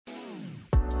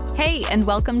Hey, and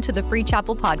welcome to the Free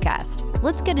Chapel Podcast.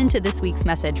 Let's get into this week's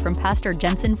message from Pastor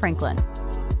Jentezen Franklin.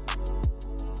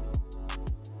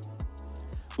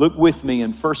 Look with me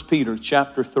in 1 Peter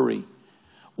chapter 3.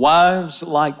 Wives,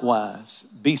 likewise,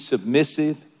 be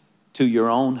submissive to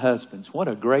your own husbands. What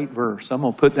a great verse. I'm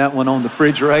going to put that one on the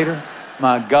refrigerator.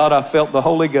 My God, I felt the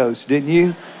Holy Ghost, didn't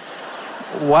you?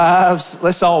 Wives,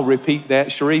 let's all repeat that.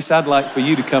 Sharice, I'd like for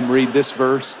you to come read this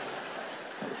verse.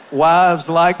 Wives,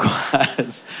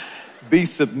 likewise, be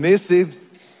submissive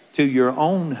to your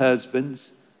own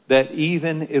husbands, that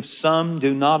even if some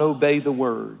do not obey the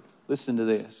word, listen to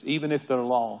this, even if they're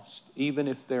lost, even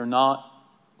if they're not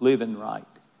living right,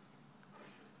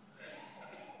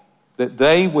 that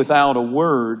they without a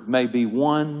word may be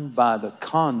won by the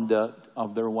conduct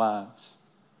of their wives.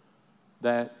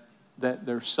 That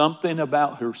there's something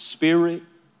about her spirit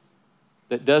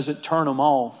that doesn't turn them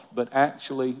off, but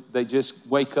actually they just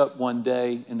wake up one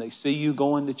day and they see you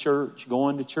going to church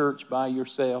by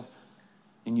yourself,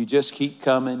 and you just keep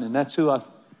coming. And that's who I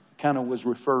kind of was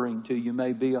referring to. You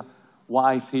may be a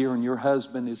wife here and your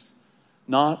husband is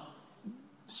not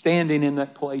standing in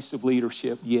that place of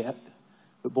leadership yet.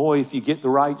 But boy, if you get the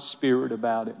right spirit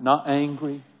about it, not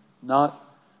angry, not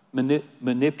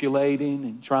manipulating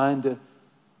and trying to,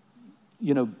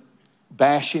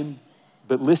 bash him,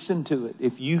 but listen to it.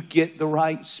 If you get the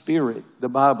right spirit, the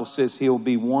Bible says he'll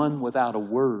be won without a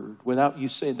word. Without you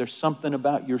saying, there's something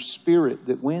about your spirit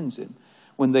that wins him.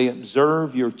 When they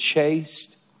observe your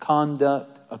chaste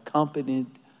conduct accompanied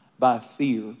by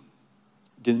fear,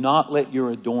 do not let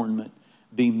your adornment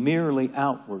be merely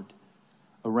outward,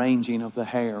 arranging of the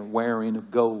hair, wearing of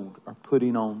gold, or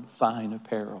putting on fine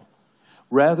apparel.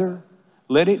 Rather,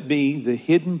 let it be the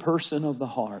hidden person of the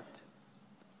heart,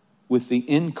 with the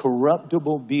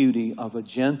incorruptible beauty of a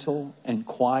gentle and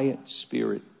quiet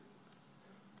spirit,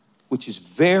 which is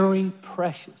very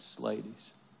precious,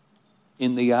 ladies,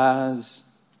 in the eyes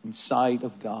and sight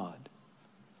of God.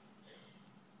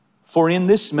 For in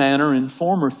this manner, in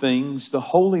former things, the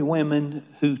holy women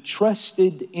who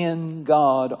trusted in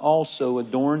God also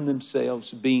adorned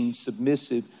themselves, being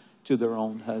submissive to their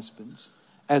own husbands.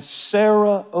 As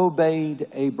Sarah obeyed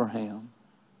Abraham,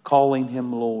 calling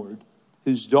him Lord,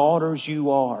 whose daughters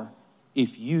you are,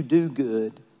 if you do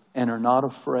good and are not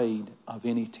afraid of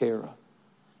any terror.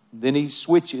 Then he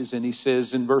switches and he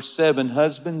says in verse 7,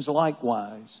 husbands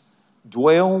likewise,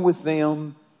 dwell with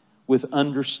them with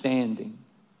understanding,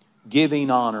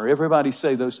 giving honor. Everybody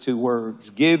say those two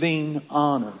words. Giving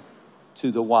honor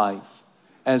to the wife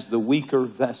as the weaker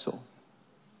vessel,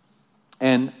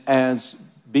 and as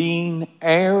being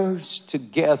heirs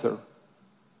together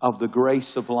of the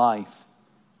grace of life,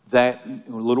 that,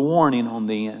 a little warning on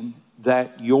the end,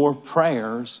 that your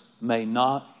prayers may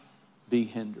not be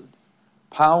hindered.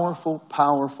 Powerful,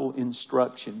 powerful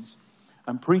instructions.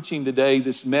 I'm preaching today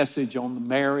this message on the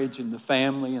marriage and the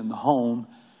family and the home.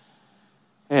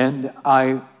 And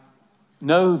I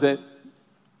know that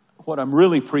what I'm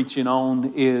really preaching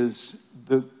on is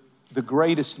the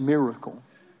greatest miracle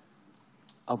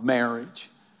of marriage.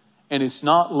 And it's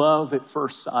not love at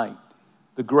first sight.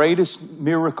 The greatest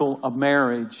miracle of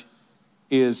marriage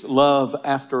is love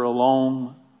after a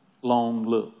long, long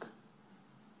look.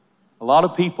 A lot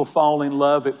of people fall in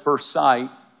love at first sight,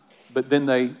 but then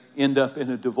they end up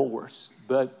in a divorce.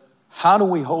 But how do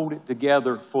we hold it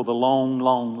together for the long,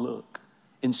 long look?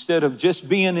 Instead of just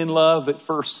being in love at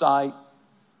first sight,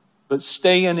 but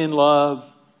staying in love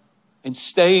and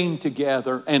staying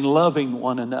together and loving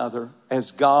one another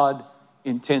as God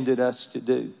intended us to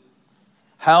do.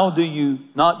 How do you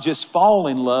not just fall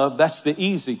in love? That's the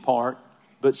easy part,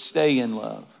 but stay in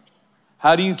love.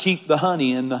 How do you keep the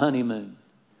honey in the honeymoon?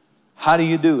 How do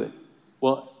you do it?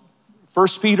 Well, 1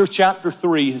 Peter chapter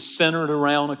 3 is centered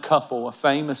around a couple, a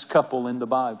famous couple in the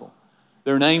Bible.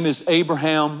 Their name is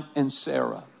Abraham and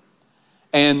Sarah.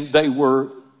 And they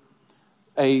were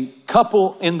a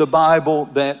couple in the Bible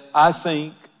that I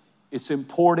think it's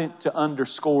important to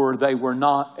underscore. They were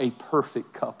not a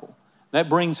perfect couple. That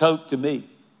brings hope to me.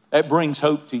 That brings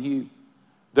hope to you.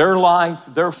 Their life,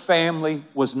 their family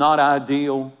was not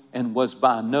ideal and was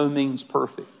by no means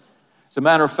perfect. As a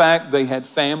matter of fact, they had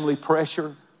family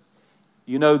pressure.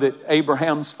 You know that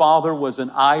Abraham's father was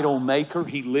an idol maker.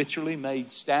 He literally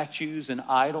made statues and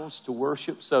idols to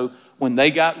worship. So when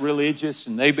they got religious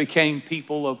and they became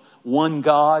people of one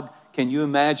God, can you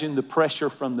imagine the pressure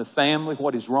from the family?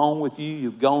 What is wrong with you?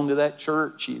 You've gone to that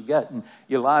church. You've gotten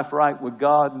your life right with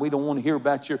God. And we don't want to hear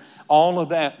about your... All of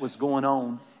that was going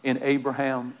on in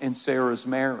Abraham and Sarah's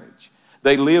marriage.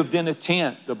 They lived in a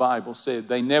tent, the Bible said.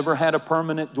 They never had a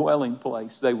permanent dwelling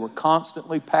place. They were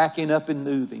constantly packing up and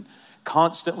moving.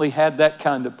 constantly had that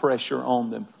kind of pressure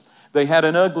on them. They had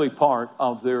an ugly part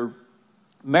of their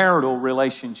marital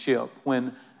relationship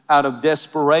when, out of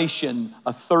desperation,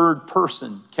 a third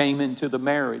person came into the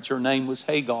marriage. Her name was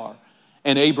Hagar.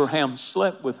 And Abraham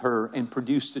slept with her and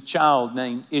produced a child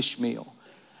named Ishmael.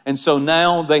 And so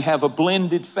now they have a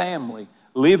blended family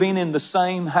living in the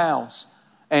same house.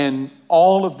 And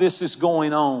all of this is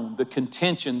going on. The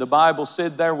contention, the Bible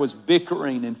said there was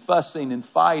bickering and fussing and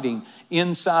fighting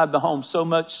inside the home. So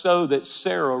much so that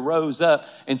Sarah rose up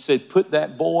and said, put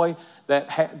that boy,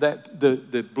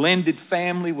 the blended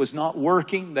family was not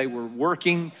working. They were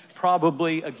working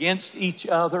probably against each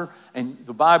other. And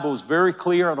the Bible is very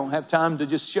clear. I don't have time to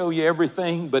just show you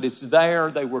everything, but it's there.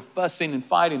 They were fussing and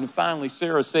fighting. And finally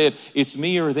Sarah said, it's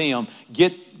me or them.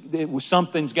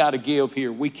 Something's got to give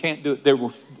here. We can't do it. There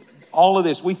were all of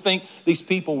this. We think these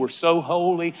people were so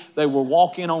holy. They were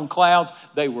walking on clouds.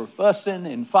 They were fussing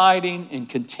and fighting and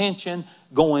contention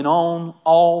going on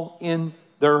all in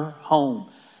their home.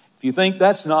 If you think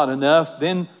that's not enough,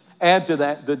 then add to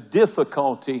that the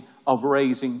difficulty of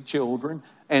raising children.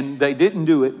 And they didn't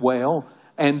do it well.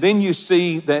 And then you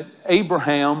see that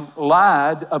Abraham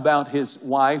lied about his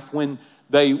wife when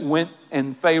they went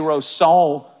and Pharaoh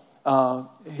saw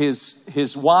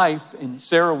his wife, and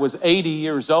Sarah was 80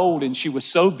 years old, and she was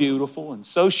so beautiful and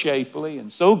so shapely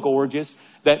and so gorgeous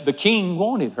that the king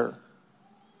wanted her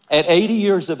at 80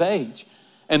 years of age.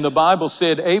 And the Bible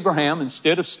said Abraham,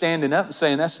 instead of standing up and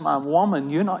saying, that's my woman,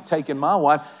 you're not taking my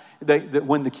wife, that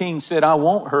when the king said, I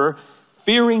want her,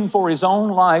 fearing for his own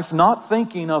life, not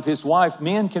thinking of his wife.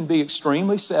 Men can be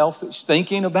extremely selfish,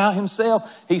 thinking about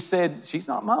himself. He said, she's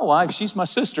not my wife, she's my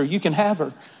sister, you can have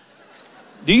her.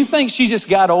 Do you think she just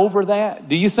got over that?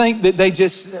 Do you think that they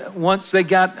just, once they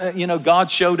got, God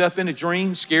showed up in a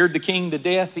dream, scared the king to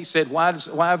death? He said, why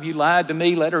have you lied to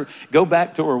me? Let her go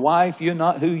back to her wife. You're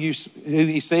not who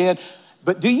he said.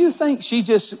 But do you think she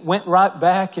just went right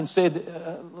back and said,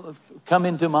 come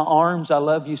into my arms, I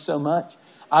love you so much?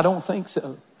 I don't think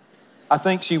so. I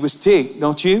think she was ticked,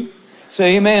 don't you?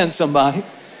 Say amen, somebody.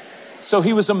 So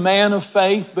he was a man of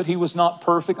faith, but he was not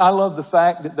perfect. I love the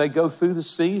fact that they go through the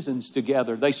seasons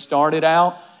together. They started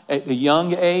out at a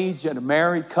young age, at a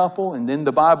married couple, and then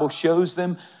the Bible shows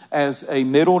them as a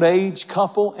middle-aged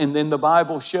couple, and then the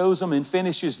Bible shows them and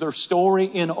finishes their story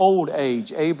in old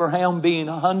age. Abraham being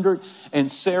 100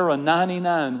 and Sarah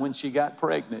 99 when she got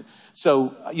pregnant.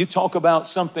 So you talk about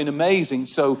something amazing.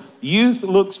 So youth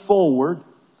looks forward,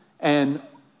 and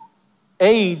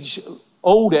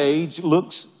old age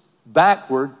looks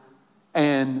backward,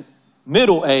 and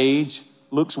middle age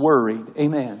looks worried.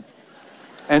 Amen.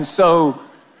 And so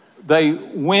they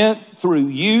went through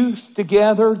youth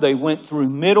together. They went through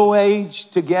middle age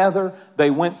together. They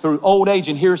went through old age.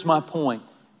 And here's my point.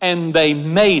 And they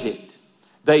made it.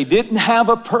 They didn't have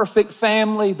a perfect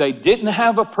family. They didn't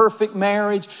have a perfect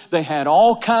marriage. They had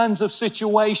all kinds of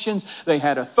situations. They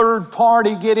had a third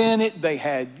party get in it. They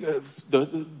had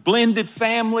the blended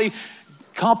family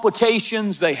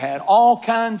complications. They had all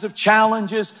kinds of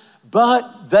challenges,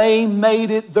 but they made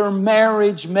it. Their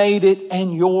marriage made it,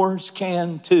 and yours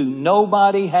can too.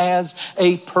 Nobody has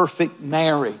a perfect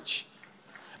marriage.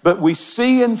 But we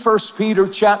see in 1 Peter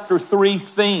chapter 3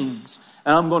 themes,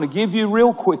 and I'm going to give you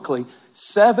real quickly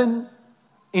 7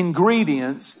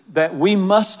 ingredients that we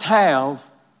must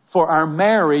have for our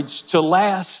marriage to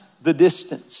last the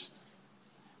distance.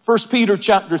 1 Peter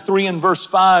chapter 3 and verse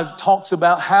 5 talks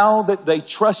about how that they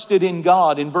trusted in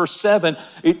God. In verse 7,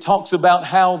 it talks about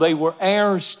how they were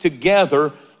heirs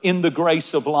together in the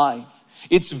grace of life.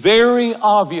 It's very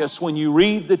obvious when you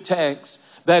read the text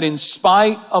that in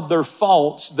spite of their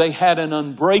faults, they had an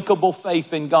unbreakable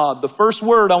faith in God. The first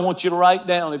word I want you to write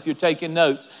down if you're taking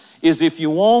notes is, if you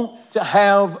want to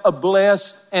have a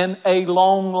blessed and a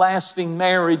long-lasting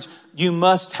marriage, you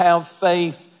must have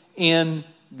faith in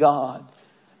God.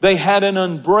 They had an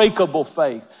unbreakable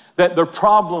faith, that their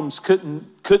problems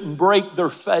couldn't break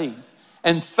their faith.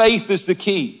 And faith is the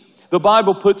key. The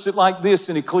Bible puts it like this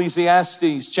in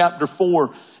Ecclesiastes chapter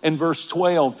 4 and verse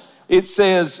 12. It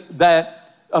says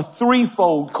that a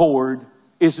threefold cord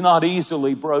is not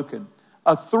easily broken.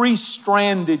 A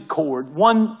three-stranded cord,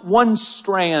 one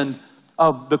strand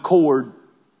of the cord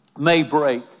may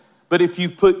break. But if you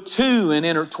put 2 and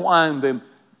intertwine them,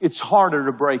 it's harder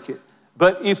to break it.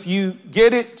 But if you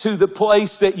get it to the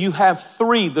place that you have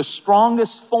 3, the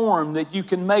strongest form that you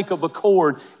can make of a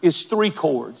cord is 3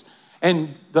 cords.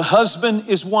 And the husband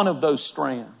is one of those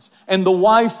strands. And the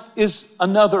wife is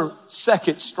another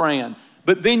second strand.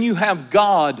 But then you have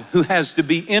God who has to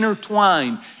be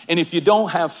intertwined. And if you don't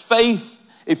have faith,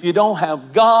 if you don't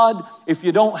have God, if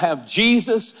you don't have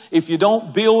Jesus, if you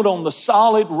don't build on the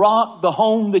solid rock, the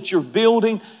home that you're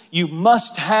building, you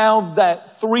must have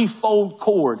that threefold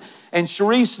cord. And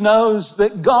Sharice knows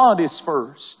that God is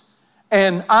first.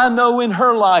 And I know in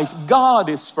her life, God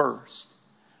is first.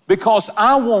 Because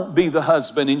I won't be the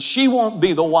husband and she won't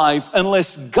be the wife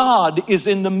unless God is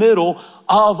in the middle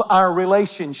of our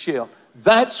relationship.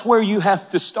 That's where you have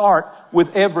to start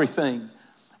with everything.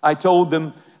 I told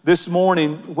them this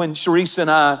morning when Sharice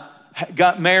and I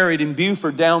got married in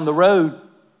Buford down the road,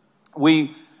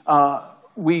 we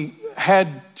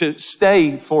had to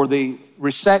stay for the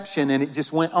reception, and it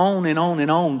just went on and on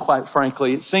and on, quite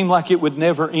frankly. It seemed like it would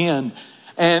never end.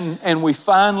 And we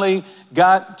finally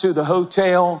got to the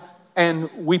hotel and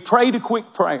we prayed a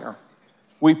quick prayer.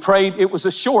 We prayed, it was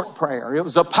a short prayer. It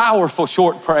was a powerful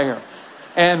short prayer.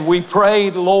 And we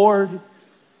prayed, Lord,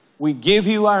 we give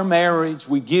you our marriage.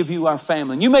 We give you our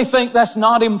family. And you may think that's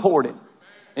not important.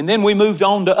 And then we moved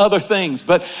on to other things.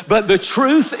 But the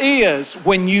truth is,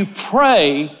 when you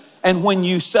pray and when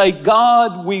you say,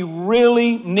 God, we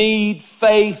really need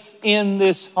faith in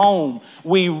this home.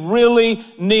 We really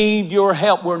need your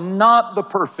help. We're not the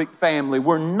perfect family.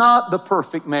 We're not the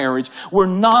perfect marriage. We're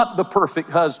not the perfect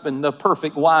husband, the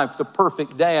perfect wife, the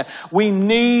perfect dad. We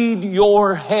need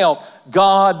your help.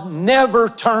 God never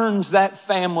turns that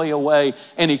family away,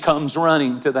 and he comes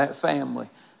running to that family.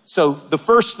 So the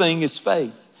first thing is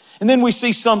faith. And then we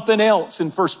see something else in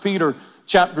 1 Peter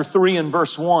chapter 3 and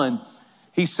verse 1.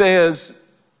 He says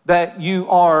that you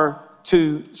are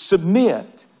to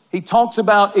submit. He talks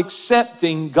about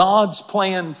accepting God's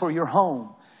plan for your home.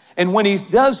 And when he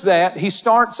does that, he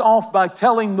starts off by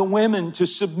telling the women to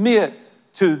submit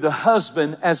to the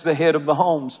husband as the head of the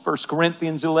homes. 1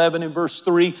 Corinthians 11 and verse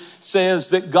 3 says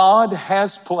that God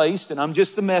has placed, and I'm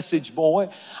just the message boy,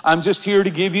 I'm just here to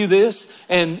give you this,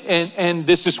 and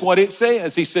this is what it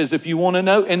says. He says, if you want to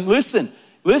know, and listen,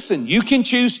 you can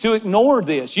choose to ignore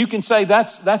this. You can say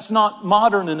that's not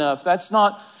modern enough. That's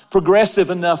not progressive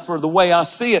enough for the way I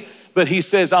see it. But he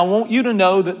says, I want you to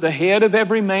know that the head of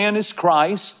every man is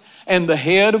Christ, and the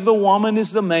head of the woman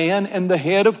is the man, and the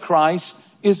head of Christ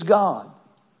is God.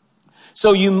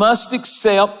 So you must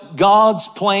accept God's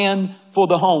plan for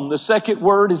the home. The second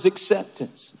word is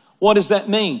acceptance. What does that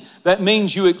mean? That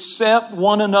means you accept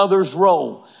one another's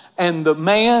role. And the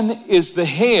man is the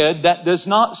head. That does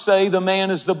not say the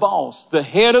man is the boss. The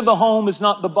head of the home is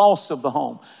not the boss of the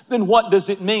home. Then what does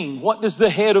it mean? What does the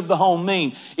head of the home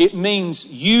mean? It means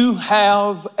you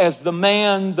have, as the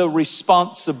man, the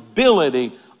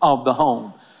responsibility of the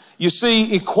home. You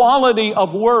see, equality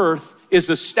of worth is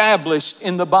established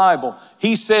in the Bible.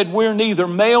 He said we're neither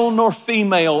male nor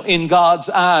female in God's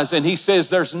eyes. And he says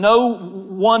there's no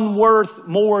one worth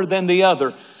more than the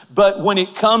other. But when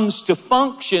it comes to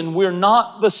function, we're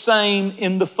not the same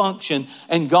in the function.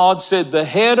 And God said the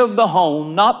head of the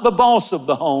home, not the boss of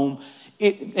the home.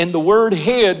 And the word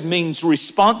head means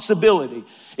responsibility.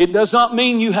 It does not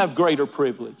mean you have greater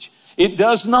privilege. It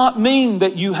does not mean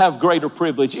that you have greater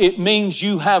privilege. It means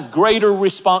you have greater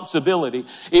responsibility.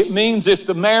 It means if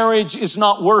the marriage is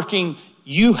not working,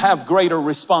 you have greater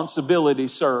responsibility,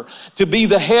 sir. To be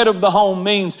the head of the home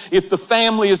means if the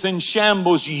family is in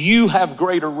shambles, you have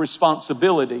greater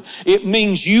responsibility. It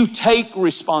means you take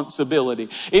responsibility.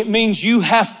 It means you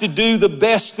have to do the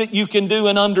best that you can do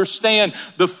and understand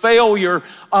the failure.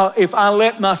 If I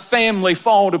let my family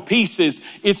fall to pieces,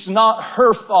 it's not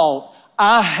her fault.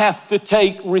 I have to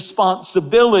take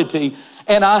responsibility.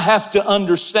 And I have to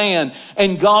understand.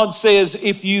 And God says,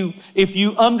 if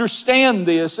you understand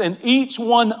this and each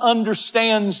one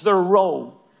understands their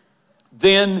role,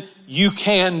 then you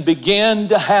can begin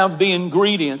to have the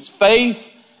ingredients,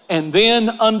 faith, and then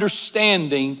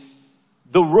understanding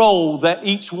the role that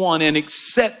each one and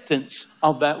acceptance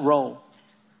of that role.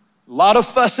 A lot of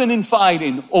fussing and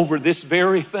fighting over this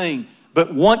very thing.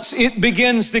 But once it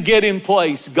begins to get in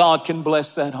place, God can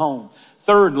bless that home.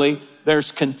 Thirdly,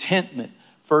 there's contentment.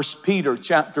 1 Peter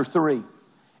chapter 3.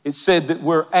 It said that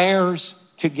we're heirs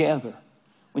together.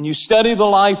 When you study the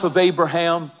life of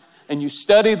Abraham and you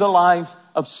study the life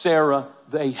of Sarah,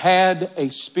 they had a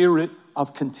spirit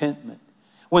of contentment.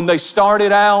 When they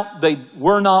started out, they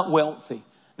were not wealthy.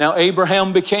 Now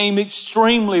Abraham became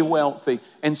extremely wealthy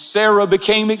and Sarah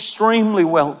became extremely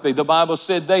wealthy. The Bible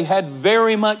said they had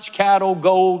very much cattle,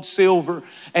 gold, silver,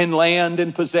 and land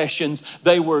and possessions.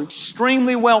 They were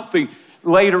extremely wealthy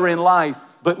later in life.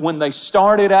 But when they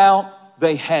started out,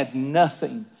 they had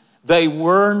nothing. They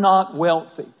were not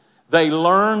wealthy. They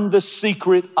learned the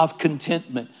secret of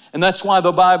contentment. And that's why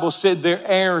the Bible said they're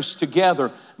heirs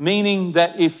together. Meaning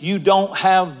that if you don't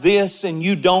have this and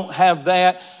you don't have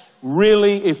that,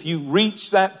 really, if you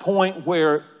reach that point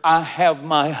where I have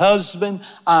my husband,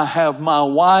 I have my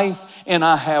wife, and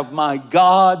I have my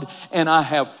God, and I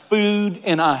have food,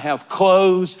 and I have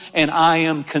clothes, and I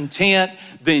am content,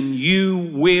 then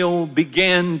you will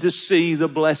begin to see the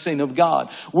blessing of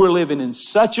God. We're living in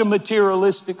such a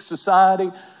materialistic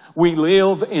society. We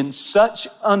live in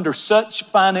under such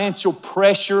financial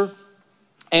pressure,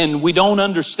 and we don't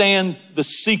understand the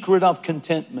secret of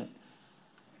contentment.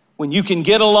 When you can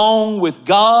get along with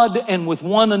God and with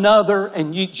one another,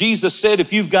 and Jesus said,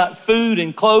 if you've got food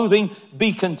and clothing,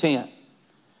 be content.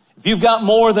 If you've got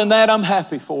more than that, I'm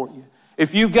happy for you.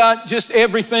 If you've got just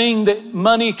everything that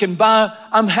money can buy,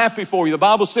 I'm happy for you. The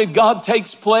Bible said God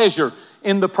takes pleasure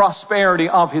in the prosperity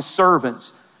of His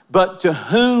servants. But to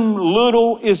whom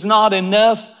little is not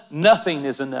enough, nothing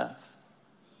is enough.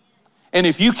 And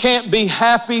if you can't be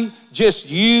happy, just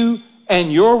you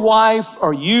and your wife,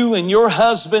 or you and your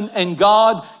husband and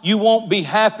God, you won't be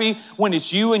happy when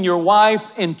it's you and your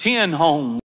wife and 10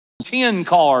 homes, 10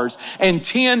 cars, and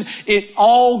 10, it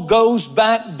all goes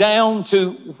back down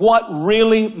to what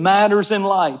really matters in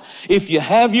life. If you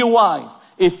have your wife,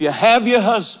 if you have your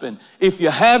husband, if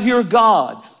you have your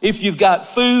God, if you've got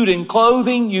food and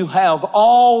clothing, you have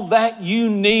all that you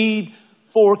need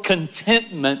for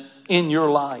contentment in your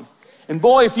life. And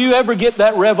boy, if you ever get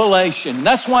that revelation,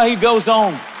 that's why he goes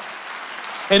on.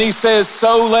 And he says,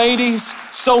 so ladies,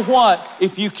 so what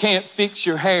if you can't fix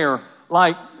your hair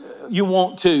like you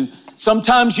want to?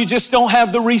 Sometimes you just don't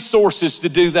have the resources to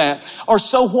do that. Or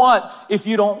so what if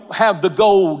you don't have the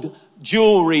gold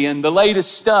jewelry and the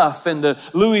latest stuff and the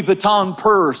Louis Vuitton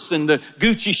purse and the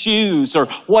Gucci shoes or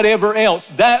whatever else?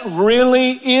 That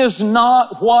really is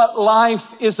not what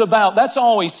life is about. That's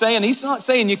all he's saying. He's not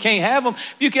saying you can't have them.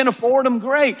 If you can afford them,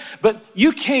 great. But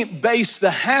you can't base the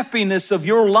happiness of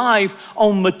your life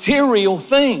on material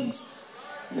things.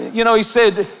 You know, he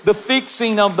said the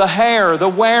fixing of the hair, the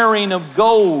wearing of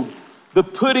gold, the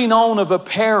putting on of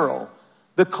apparel,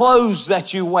 the clothes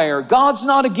that you wear. God's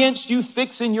not against you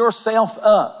fixing yourself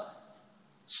up.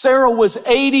 Sarah was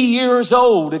 80 years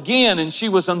old again, and she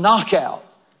was a knockout.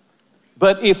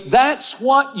 But if that's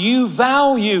what you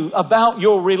value about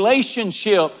your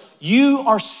relationship, you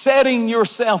are setting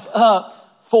yourself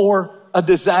up for a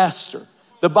disaster.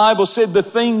 The Bible said the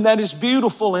thing that is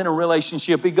beautiful in a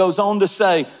relationship, he goes on to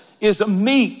say, is a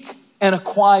meek and a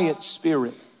quiet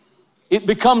spirit. It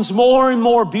becomes more and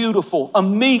more beautiful.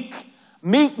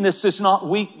 Meekness is not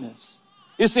weakness.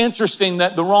 It's interesting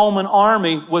that the Roman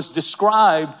army was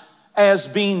described as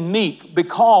being meek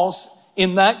because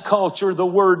in that culture, the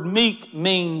word meek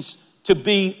means to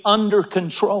be under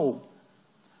control.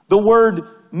 The word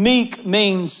meek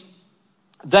means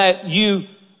that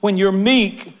when you're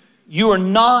meek, you are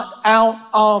not out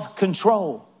of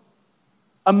control.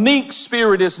 A meek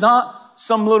spirit is not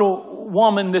some little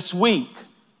woman that's weak.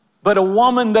 But a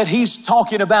woman that he's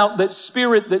talking about, that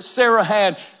spirit that Sarah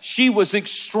had, she was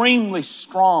extremely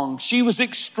strong. She was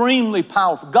extremely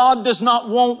powerful. God does not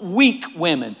want weak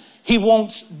women. He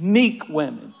wants meek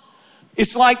women.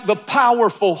 It's like the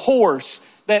powerful horse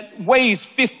that weighs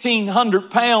 1,500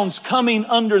 pounds coming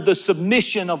under the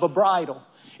submission of a bridle.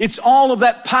 It's all of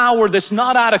that power that's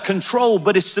not out of control,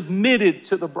 but is submitted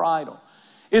to the bridle.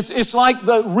 It's like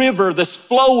the river that's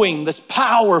flowing, that's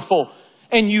powerful.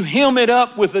 And you hem it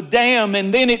up with a dam,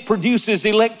 and then it produces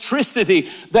electricity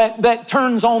that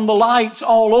turns on the lights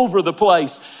all over the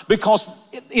place because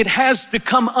it has to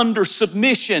come under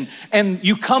submission. And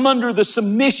you come under the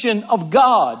submission of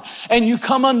God, and you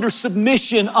come under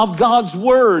submission of God's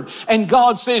word. And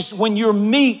God says, when you're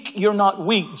meek, you're not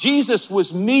weak. Jesus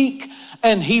was meek,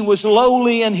 and he was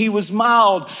lowly, and he was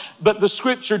mild. But the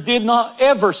scripture did not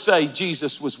ever say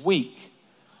Jesus was weak.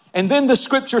 And then the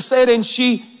scripture said, and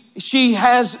she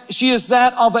is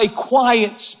that of a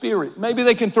quiet spirit. Maybe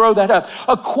they can throw that up.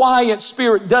 A quiet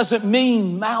spirit doesn't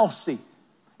mean mousy.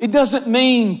 It doesn't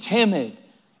mean timid.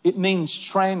 It means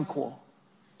tranquil.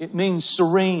 It means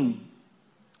serene.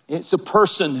 It's a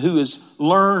person who has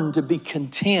learned to be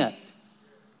content.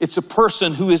 It's a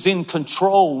person who is in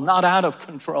control, not out of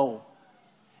control.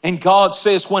 And God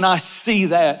says, when I see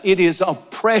that, it is a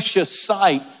precious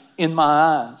sight in my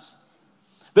eyes.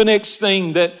 The next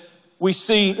thing that we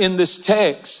see in this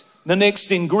text, the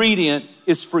next ingredient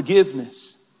is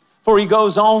forgiveness. For he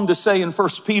goes on to say in 1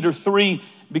 Peter 3,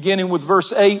 beginning with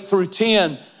verse 8 through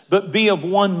 10, but be of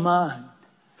one mind.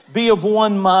 Be of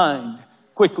one mind.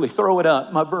 Quickly, throw it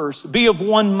up, my verse. Be of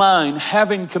one mind,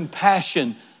 having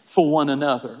compassion for one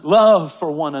another. Love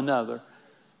for one another.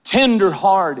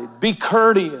 tender-hearted, be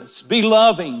courteous, be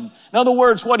loving. In other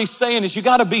words, what he's saying is you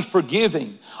got to be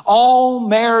forgiving. All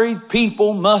married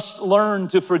people must learn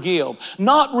to forgive,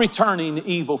 not returning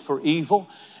evil for evil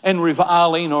and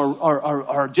reviling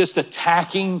or just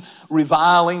attacking,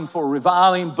 reviling for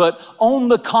reviling, but on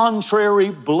the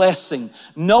contrary, blessing,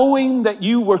 knowing that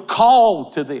you were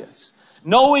called to this,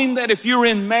 knowing that if you're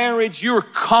in marriage, you're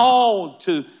called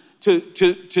to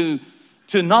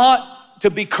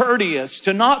be courteous,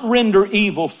 to not render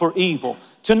evil for evil,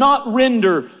 to not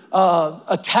render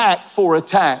attack for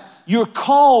attack. You're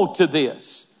called to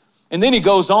this. And then he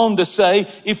goes on to say,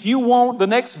 if you want, the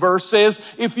next verse says,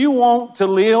 if you want to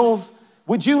live,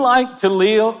 would you like to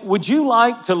live? Would you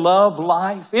like to love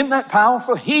life? Isn't that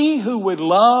powerful? He who would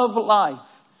love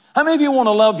life. How many of you want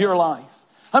to love your life?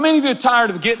 How many of you are tired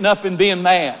of getting up and being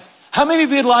mad? How many of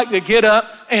you would like to get up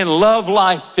and love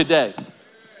life today?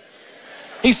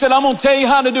 He said, I'm going to tell you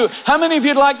how to do it. How many of you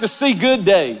would like to see good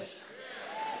days?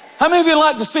 How many of you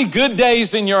like to see good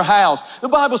days in your house? The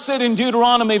Bible said in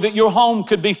Deuteronomy that your home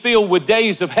could be filled with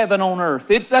days of heaven on earth.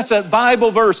 That's a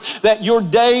Bible verse, that your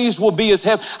days will be as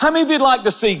heaven. How many of you would like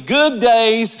to see good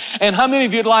days? And how many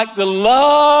of you would like to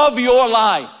love your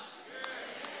life?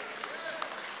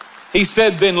 He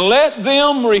said, then let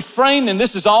them refrain, and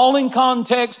this is all in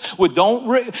context with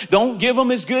don't give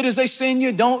them as good as they send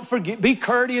you. Don't forget, be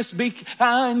courteous, be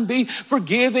kind, be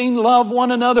forgiving, love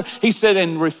one another. He said,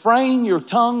 and refrain your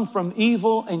tongue from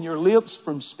evil and your lips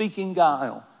from speaking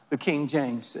guile, the King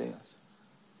James says.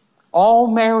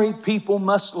 All married people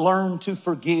must learn to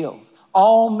forgive.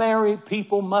 All married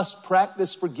people must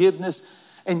practice forgiveness.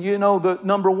 And you know, the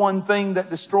number one thing that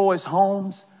destroys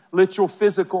homes, literal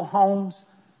physical homes,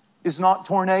 is not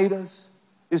tornadoes,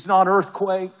 it's not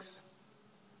earthquakes,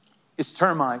 it's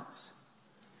termites.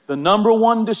 The number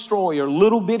one destroyer,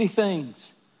 little bitty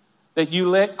things that you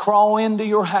let crawl into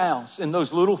your house, and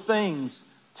those little things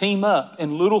team up,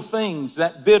 and little things,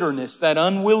 that bitterness, that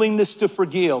unwillingness to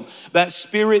forgive, that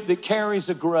spirit that carries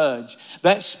a grudge,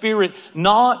 that spirit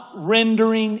not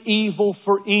rendering evil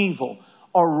for evil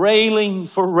or railing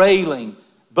for railing,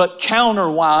 but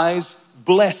counterwise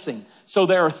blessing. So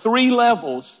there are 3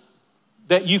 levels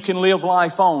that you can live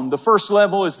life on. The first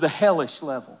level is the hellish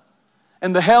level.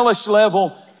 And the hellish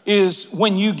level is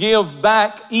when you give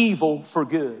back evil for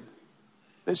good.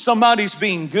 That somebody's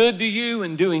being good to you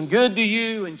and doing good to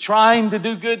you and trying to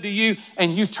do good to you,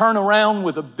 and you turn around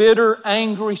with a bitter,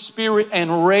 angry spirit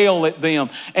and rail at them.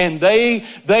 And they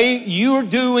are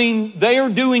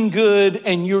doing good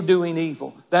and you're doing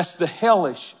evil. That's the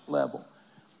hellish level.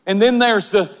 And then there's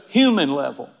the human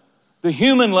level. The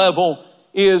human level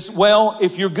is, well,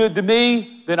 if you're good to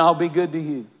me, then I'll be good to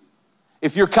you.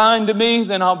 If you're kind to me,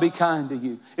 then I'll be kind to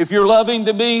you. If you're loving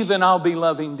to me, then I'll be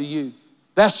loving to you.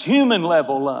 That's human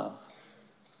level love.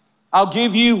 I'll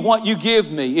give you what you give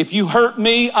me. If you hurt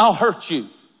me, I'll hurt you.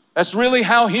 That's really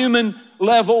how human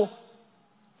level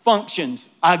functions.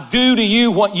 I do to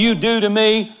you what you do to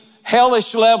me.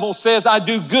 Hellish level says I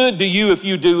do good to you if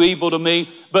you do evil to me.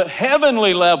 But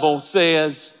heavenly level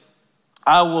says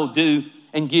I will do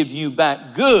and give you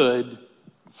back good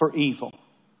for evil.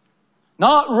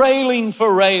 Not railing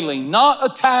for railing, not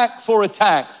attack for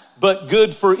attack, but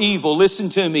good for evil. Listen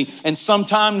to me. And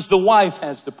sometimes the wife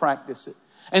has to practice it.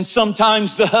 And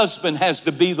sometimes the husband has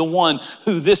to be the one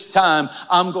who this time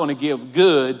I'm going to give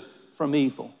good from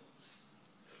evil.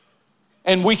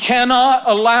 And we cannot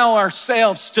allow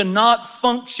ourselves to not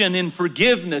function in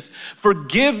forgiveness.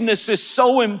 Forgiveness is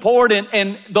so important,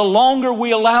 and the longer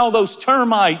we allow those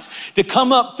termites to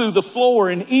come up through the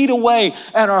floor and eat away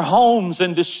at our homes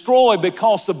and destroy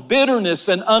because of bitterness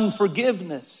and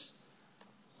unforgiveness.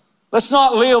 Let's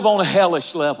not live on a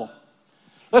hellish level.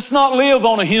 Let's not live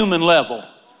on a human level.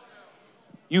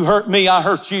 You hurt me, I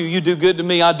hurt you. You do good to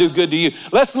me, I do good to you.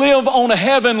 Let's live on a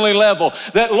heavenly level.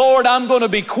 That, Lord, I'm going to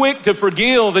be quick to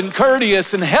forgive and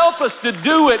courteous, and help us to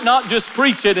do it, not just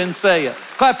preach it and say it.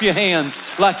 Clap your hands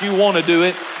like you want to do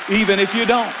it, even if you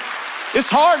don't. It's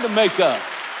hard to make up.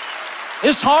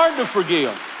 It's hard to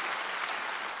forgive.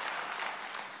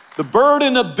 The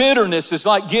burden of bitterness is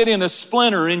like getting a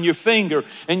splinter in your finger,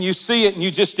 and you see it and you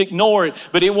just ignore it,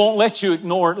 but it won't let you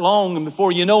ignore it long, and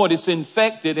before you know it, it's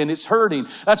infected and it's hurting.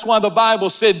 That's why the Bible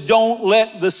said, don't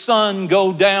let the sun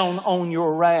go down on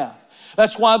your wrath.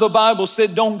 That's why the Bible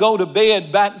said, don't go to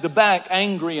bed back to back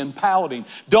angry and pouting.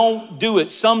 Don't do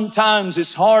it. Sometimes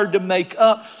it's hard to make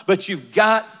up, but you've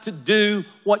got to do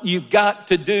what you've got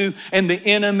to do. And the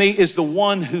enemy is the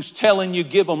one who's telling you,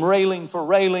 give them railing for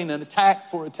railing and attack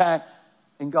for attack.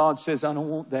 And God says, I don't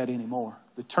want that anymore.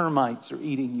 The termites are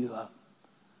eating you up.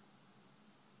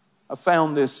 I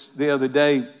found this the other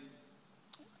day.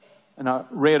 And I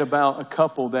read about a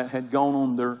couple that had gone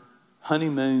on their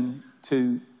honeymoon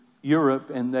to Europe,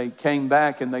 and they came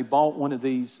back and they bought one of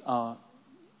these,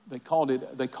 they call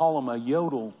them a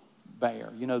yodel bear.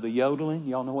 You know the yodeling?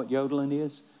 Y'all know what yodeling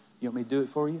is? You want me to do it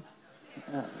for you?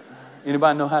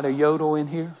 Anybody know how to yodel in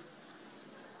here?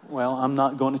 Well, I'm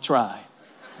not going to try.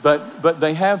 But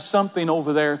they have something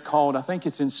over there called, I think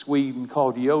it's in Sweden,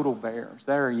 called yodel bears.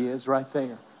 There he is right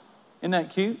there. Isn't that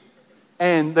cute?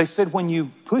 And they said when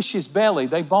you push his belly,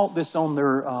 they bought this on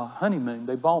their honeymoon.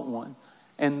 They bought one.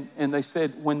 And they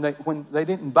said when they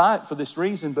didn't buy it for this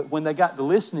reason, but when they got to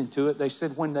listening to it, they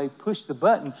said when they push the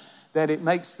button that it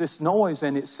makes this noise,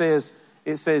 and it says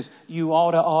you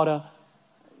oughta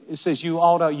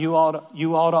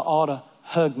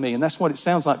hug me. And that's what it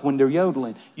sounds like when they're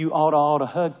yodeling. You oughta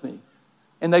hug me.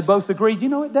 And they both agreed,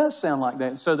 it does sound like that.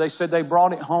 And so they said they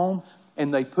brought it home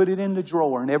and they put it in the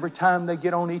drawer. And every time they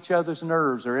get on each other's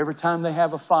nerves, or every time they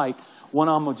have a fight, one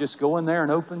of them will just go in there and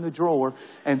open the drawer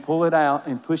and pull it out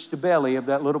and push the belly of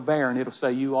that little bear, and it'll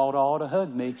say, you oughta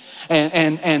hug me.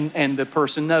 And the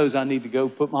person knows, I need to go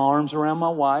put my arms around my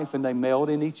wife, and they melt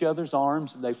in each other's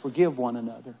arms and they forgive one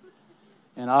another.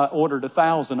 And I ordered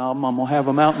 1,000 of them. I'm going to have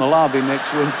them out in the lobby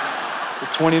next week for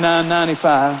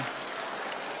 $29.95.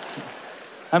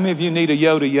 How many of you need a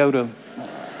Yoda?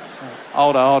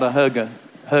 Oughta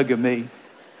hug me.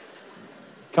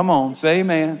 Come on, say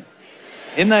amen.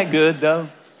 Isn't that good, though?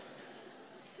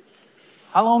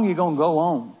 How long are you going to go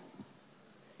on?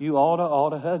 You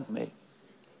oughta hug me.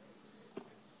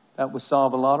 That would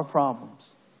solve a lot of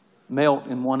problems. Melt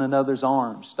in one another's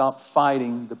arms. Stop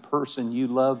fighting the person you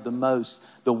love the most,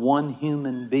 the one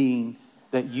human being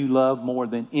that you love more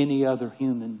than any other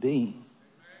human being.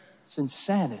 It's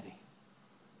insanity.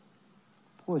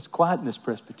 Boy, it's quiet in this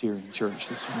Presbyterian church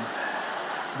this morning.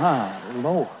 My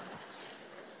Lord.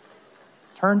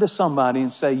 Turn to somebody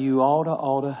and say, you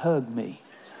oughta hug me.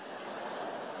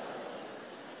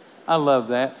 I love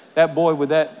that. That boy with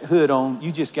that hood on,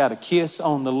 you just got a kiss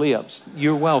on the lips.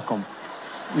 You're welcome.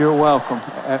 You're welcome.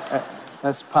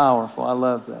 That's powerful. I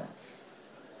love that.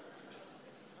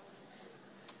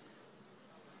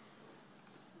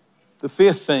 The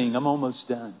fifth thing, I'm almost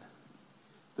done.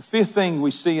 The fifth thing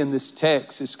we see in this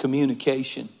text is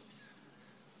communication.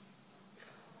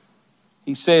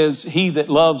 He says, he that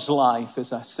loves life,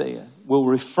 as I said, will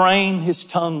refrain his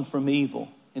tongue from evil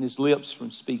and his lips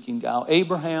from speaking guile.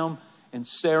 Abraham and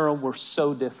Sarah were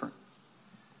so different.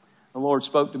 The Lord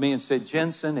spoke to me and said,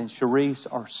 Jentezen and Sharice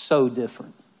are so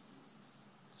different.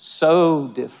 So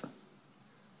different.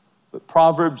 But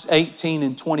Proverbs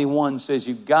 18:21 says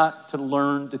you've got to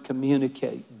learn to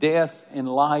communicate. Death and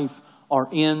life are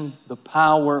in the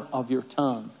power of your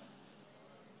tongue.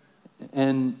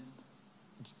 And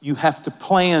you have to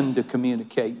plan to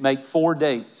communicate. Make 4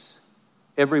 dates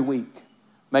every week.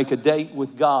 Make a date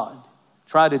with God.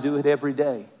 Try to do it every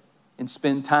day. And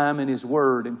spend time in His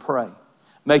Word and pray.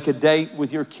 Make a date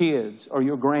with your kids or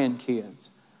your grandkids.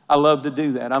 I love to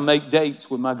do that. I make dates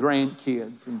with my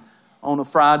grandkids. And on a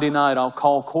Friday night, I'll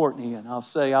call Courtney and I'll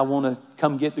say, I want to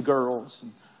come get the girls.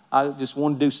 And I just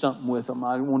want to do something with them.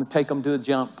 I want to take them to a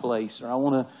jump place, or I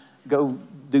want to go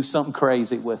do something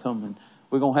crazy with them. And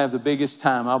we're going to have the biggest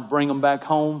time. I'll bring them back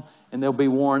home and they'll be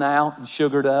worn out and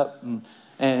sugared up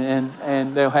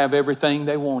and they'll have everything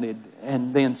they wanted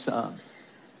and then some.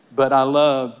 But I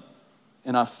love,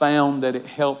 and I found that it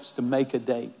helps to make a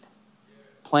date.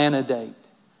 Plan a date.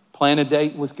 Plan a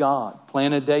date with God.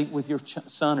 Plan a date with your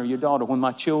son or your daughter. When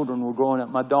my children were growing up,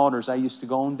 my daughters, I used to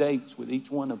go on dates with each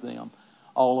one of them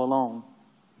all alone.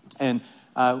 And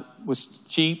I was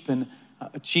cheap, and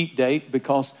a cheap date,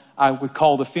 because I would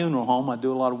call the funeral home. I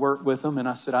do a lot of work with them, and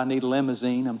I said, I need a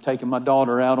limousine. I'm taking my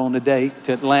daughter out on a date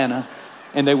to Atlanta.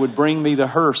 And they would bring me the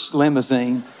hearse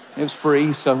limousine. It was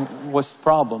free, so what's the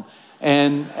problem?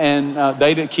 And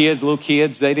they did, little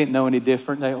kids, they didn't know any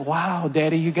different. They, wow,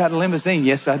 Daddy, you got a limousine.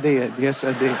 Yes, I did. Yes,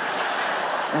 I did.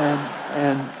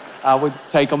 And I would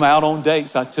take them out on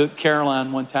dates. I took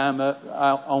Caroline one time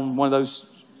out on one of those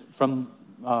from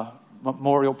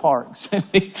Memorial Parks.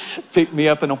 He picked me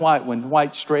up in a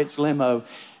white stretch limo.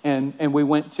 And we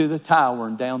went to the tower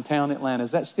in downtown Atlanta.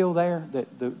 Is that still there?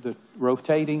 The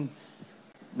rotating?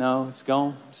 No, it's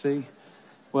gone. See?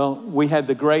 Well, we had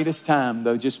the greatest time,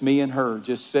 though, just me and her,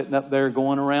 just sitting up there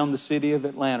going around the city of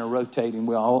Atlanta, rotating.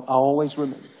 I always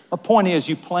remember. My point is,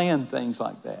 you plan things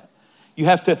like that. You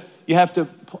have to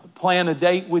plan a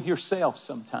date with yourself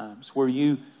sometimes, where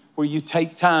you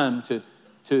take time to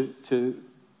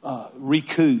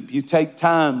recoup. You take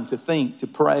time to think, to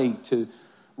pray, to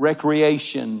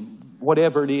recreation,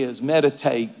 whatever it is,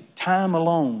 meditate. Time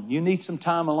alone. You need some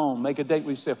time alone. Make a date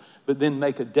with yourself, but then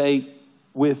make a date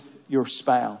with your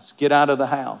spouse. Get out of the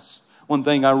house. One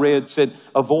thing I read said,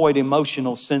 avoid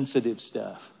emotional sensitive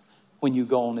stuff when you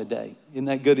go on a date. Isn't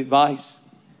that good advice?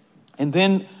 And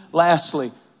then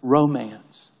lastly,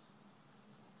 romance.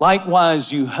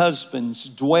 Likewise, you husbands,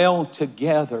 dwell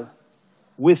together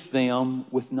with them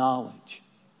with knowledge.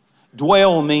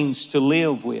 Dwell means to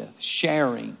live with,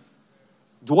 sharing.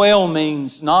 Dwell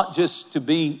means not just to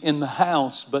be in the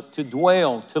house, but to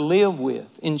dwell, to live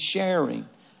with, in sharing.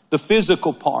 The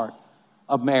physical part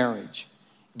of marriage.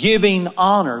 Giving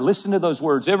honor. Listen to those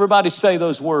words. Everybody say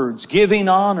those words. Giving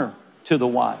honor to the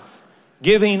wife.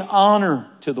 Giving honor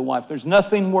to the wife. There's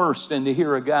nothing worse than to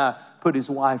hear a guy put his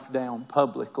wife down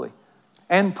publicly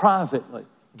and privately.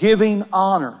 Giving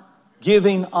honor.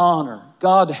 Giving honor.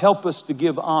 God, help us to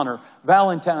give honor.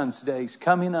 Valentine's Day's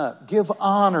coming up. Give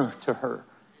honor to her.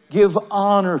 Give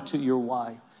honor to your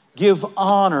wife. Give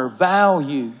honor,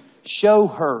 value. Show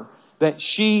her that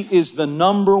she is the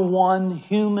number one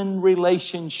human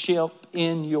relationship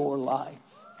in your life.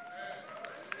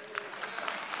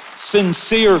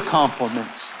 Sincere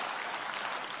compliments.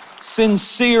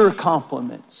 Sincere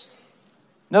compliments.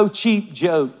 No cheap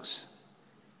jokes.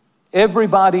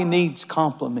 Everybody needs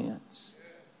compliments.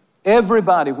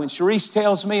 Everybody. When Sharice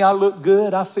tells me I look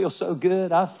good, I feel so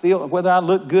good. I feel whether I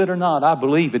look good or not, I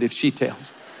believe it if she tells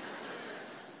me.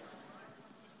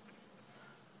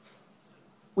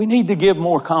 We need to give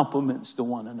more compliments to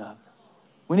one another.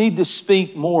 We need to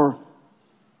speak more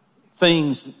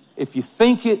things. If you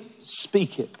think it,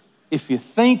 speak it. If you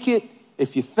think it,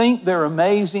 if you think they're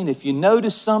amazing, if you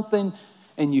notice something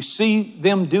and you see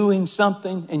them doing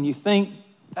something and you think,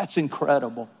 that's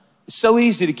incredible. It's so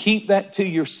easy to keep that to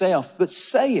yourself, but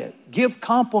say it. Give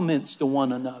compliments to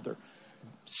one another.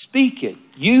 Speak it.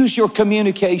 Use your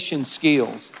communication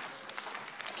skills.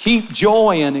 Keep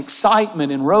joy and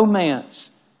excitement and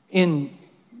romance in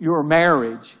your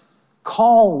marriage.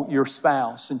 Call your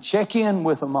spouse and check in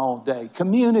with them all day.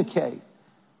 Communicate.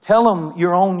 Tell them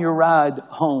you're on your ride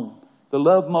home. The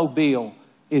Love Mobile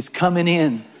is coming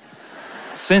in.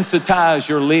 Sensitize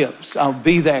your lips. I'll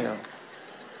be there.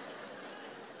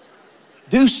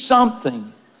 Do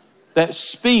something that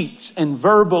speaks and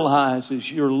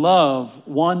verbalizes your love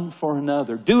one for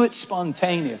another. Do it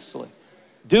spontaneously.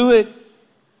 Do it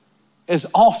as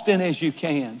often as you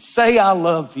can. Say, I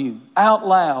love you out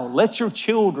loud. Let your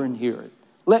children hear it.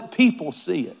 Let people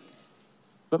see it.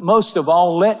 But most of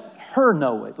all, let her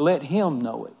know it. Let him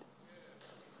know it.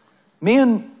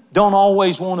 Men don't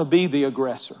always want to be the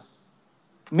aggressor.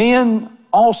 Men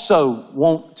also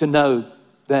want to know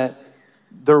that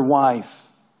their wife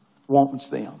wants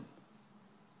them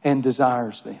and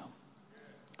desires them.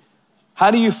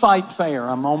 How do you fight fair?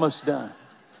 I'm almost done.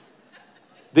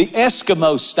 The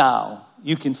Eskimo style.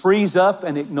 You can freeze up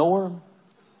and ignore them.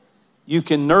 You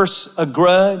can nurse a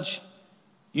grudge.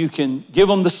 You can give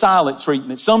them the silent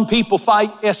treatment. Some people fight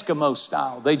Eskimo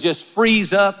style. They just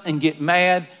freeze up and get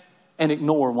mad and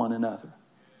ignore one another.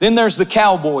 Then there's the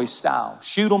cowboy style.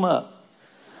 Shoot them up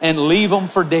and leave them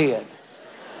for dead.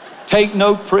 Take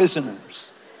no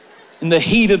prisoners. In the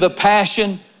heat of the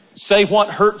passion, say what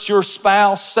hurts your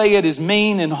spouse. Say it as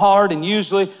mean and hard and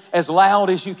usually as loud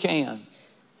as you can.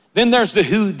 Then there's the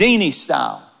Houdini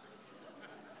style.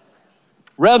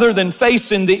 Rather than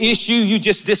facing the issue, you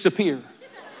just disappear.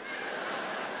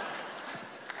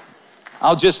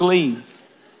 I'll just leave.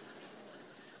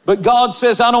 But God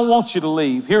says, I don't want you to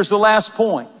leave. Here's the last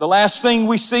point. The last thing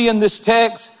we see in this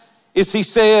text is he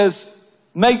says,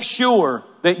 make sure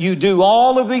that you do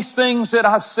all of these things that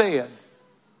I've said,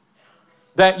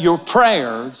 that your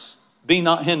prayers be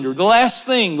not hindered. The last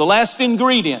thing, the last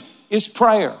ingredient is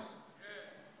prayer.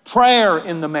 Prayer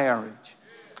in the marriage.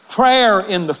 Prayer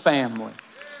in the family.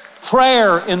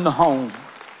 Prayer in the home.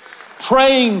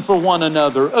 Praying for one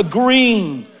another.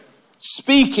 Agreeing.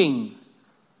 Speaking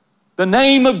the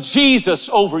name of Jesus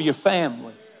over your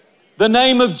family. The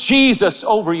name of Jesus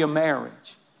over your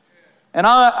marriage. And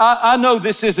I know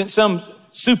this isn't some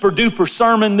super duper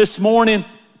sermon this morning,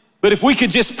 but if we could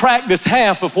just practice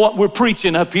half of what we're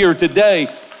preaching up here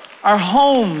today, our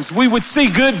homes, we would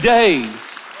see good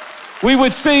days. We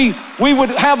would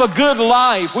have a good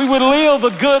life. We would live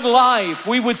a good life.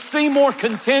 We would see more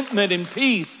contentment and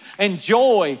peace and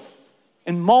joy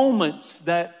and moments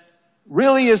that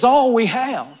really is all we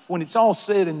have when it's all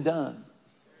said and done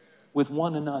with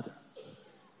one another.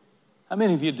 How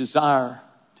many of you desire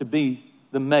to be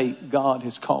the mate God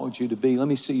has called you to be? Let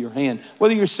me see your hand.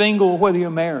 Whether you're single or whether you're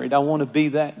married, I want to be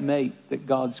that mate that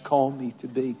God's called me to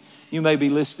be. You may be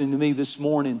listening to me this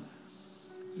morning.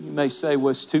 You may say, well,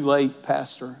 it's too late,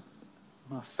 Pastor.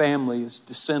 my family is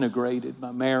disintegrated,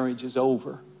 my marriage is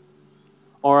over.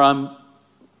 Or I'm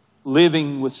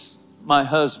living with my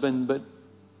husband, but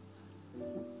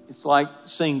it's like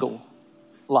single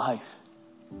life.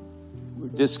 We're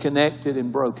disconnected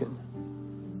and broken.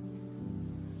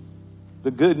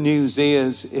 The good news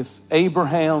is, if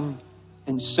Abraham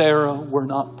and Sarah were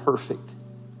not perfect,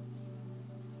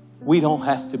 we don't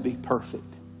have to be perfect.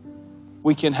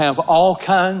 We can have all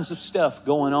kinds of stuff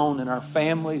going on in our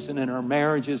families and in our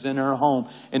marriages and in our home.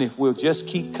 And if we'll just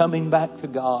keep coming back to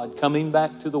God, coming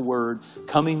back to the Word,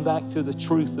 coming back to the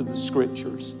truth of the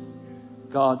Scriptures,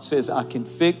 God says, I can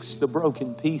fix the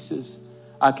broken pieces.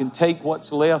 I can take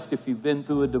what's left if you've been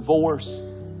through a divorce.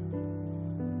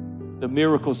 The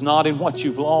miracle's not in what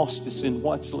you've lost, it's in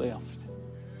what's left.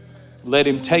 Let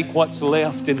Him take what's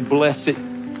left and bless it,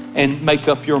 and make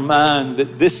up your mind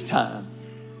that this time,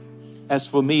 as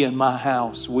for me and my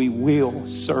house, we will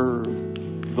serve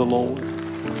the Lord.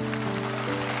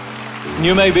 And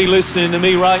you may be listening to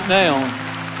me right now.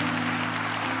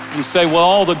 You say, well,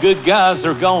 all the good guys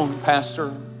are gone,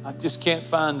 Pastor. I just can't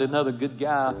find another good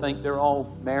guy. I think they're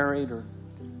all married, or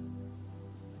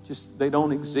just they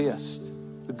don't exist.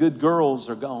 The good girls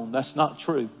are gone. That's not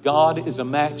true. God is a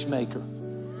matchmaker.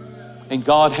 And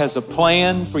God has a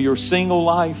plan for your single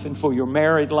life and for your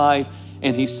married life.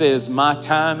 And He says, my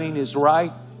timing is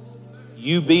right.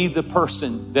 You be the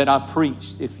person that I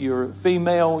preached. If you're a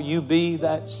female, you be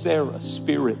that Sarah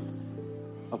spirit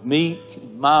of meek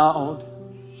and mild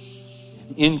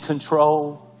and in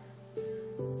control,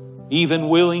 even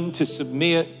willing to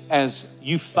submit as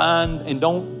you find, and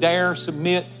don't dare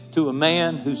submit to a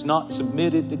man who's not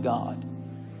submitted to God.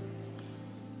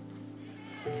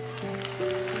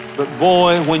 But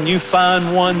boy, when you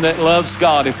find one that loves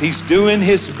God, if he's doing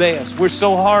his best, we're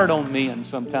so hard on men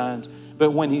sometimes,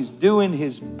 but when he's doing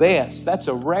his best, that's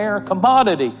a rare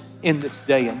commodity in this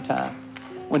day and time.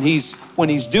 When he's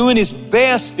doing his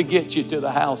best to get you to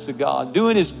the house of God,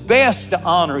 doing his best to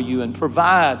honor you and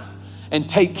provide and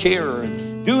take care,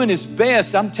 and doing his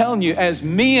best. I'm telling you, as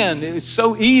men, it's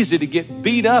so easy to get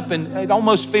beat up, and it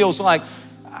almost feels like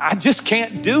I just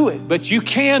can't do it. But you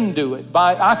can do it.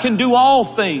 I can do all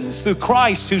things through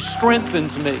Christ who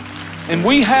strengthens me. And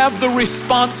we have the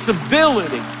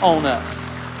responsibility on us.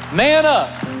 Man up.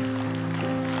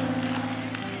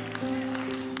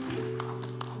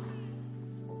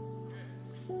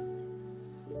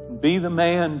 Be the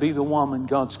man, be the woman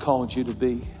God's called you to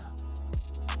be.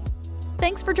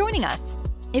 Thanks for joining us.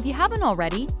 If you haven't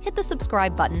already, hit the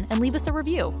subscribe button and leave us a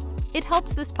review. It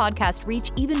helps this podcast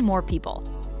reach even more people.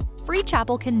 Free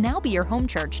Chapel can now be your home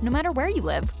church no matter where you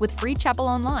live with Free Chapel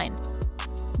Online.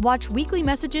 Watch weekly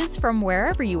messages from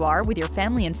wherever you are with your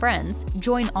family and friends,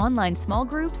 join online small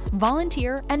groups,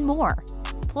 volunteer, and more.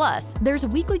 Plus, there's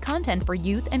weekly content for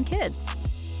youth and kids.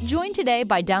 Join today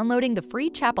by downloading the Free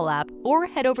Chapel app or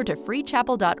head over to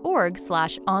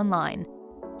freechapel.org/online.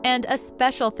 And a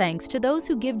special thanks to those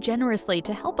who give generously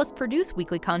to help us produce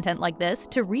weekly content like this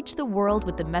to reach the world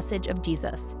with the message of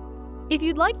Jesus. If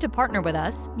you'd like to partner with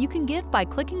us, you can give by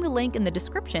clicking the link in the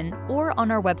description or on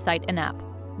our website and app.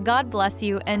 God bless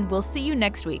you, and we'll see you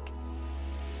next week.